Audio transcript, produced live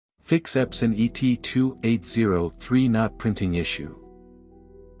Fix Epson ET 2803 not printing issue.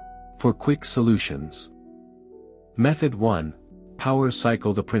 For quick solutions. Method 1. Power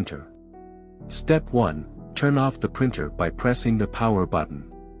cycle the printer. Step 1. Turn off the printer by pressing the power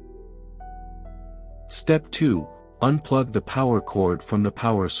button. Step 2. Unplug the power cord from the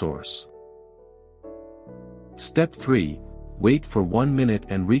power source. Step 3. Wait for 1 minute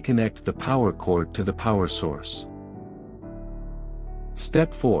and reconnect the power cord to the power source.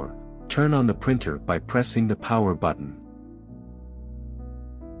 Step 4. Turn on the printer by pressing the power button.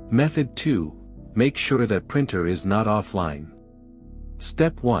 Method 2. Make sure that printer is not offline.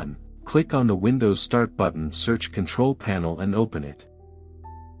 Step 1. Click on the Windows Start button, search Control Panel and open it.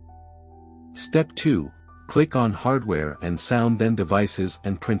 Step 2. Click on Hardware and Sound, then Devices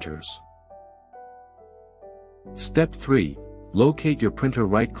and Printers. Step 3. Locate your printer,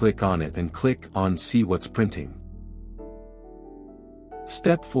 right-click on it and click on See What's Printing.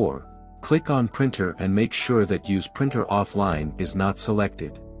 Step 4. Click on Printer and make sure that Use Printer Offline is not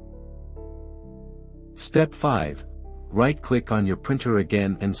selected. Step 5. Right-click on your printer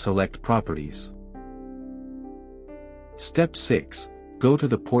again and select Properties. Step 6. Go to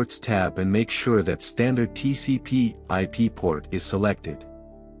the Ports tab and make sure that Standard TCP/IP port is selected.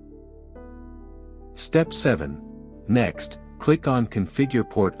 Step 7. Next, click on Configure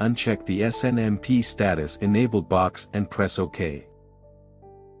Port, uncheck the SNMP status enabled box and press OK.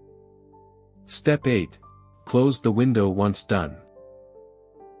 Step 8. Close the window once done.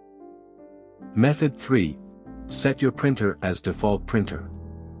 Method 3. Set your printer as default printer.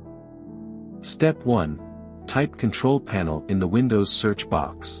 Step 1. Type Control Panel in the Windows search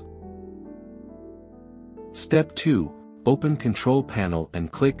box. Step 2. Open Control Panel and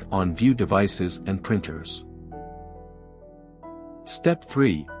click on View Devices and Printers. Step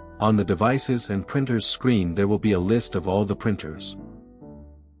 3. On the Devices and Printers screen there will be a list of all the printers.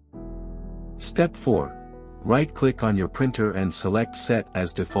 Step 4. Right-click on your printer and select Set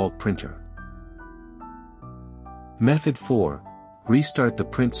as Default Printer. Method 4. Restart the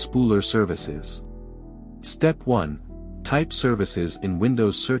Print Spooler services. Step 1. Type Services in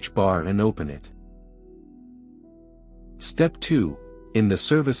Windows search bar and open it. Step 2. In the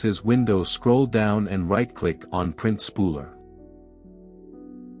Services window scroll down and right-click on Print Spooler.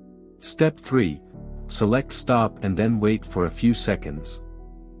 Step 3. Select Stop and then wait for a few seconds.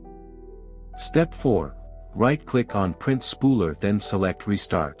 Step 4. Right-click on Print Spooler, then select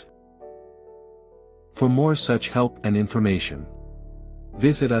Restart. For more such help and information,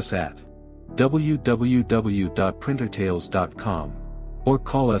 visit us at www.printertales.com or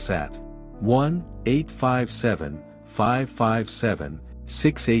call us at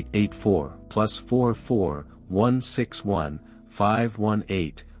 1-857-557-6884 +44 161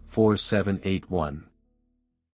 518 4781.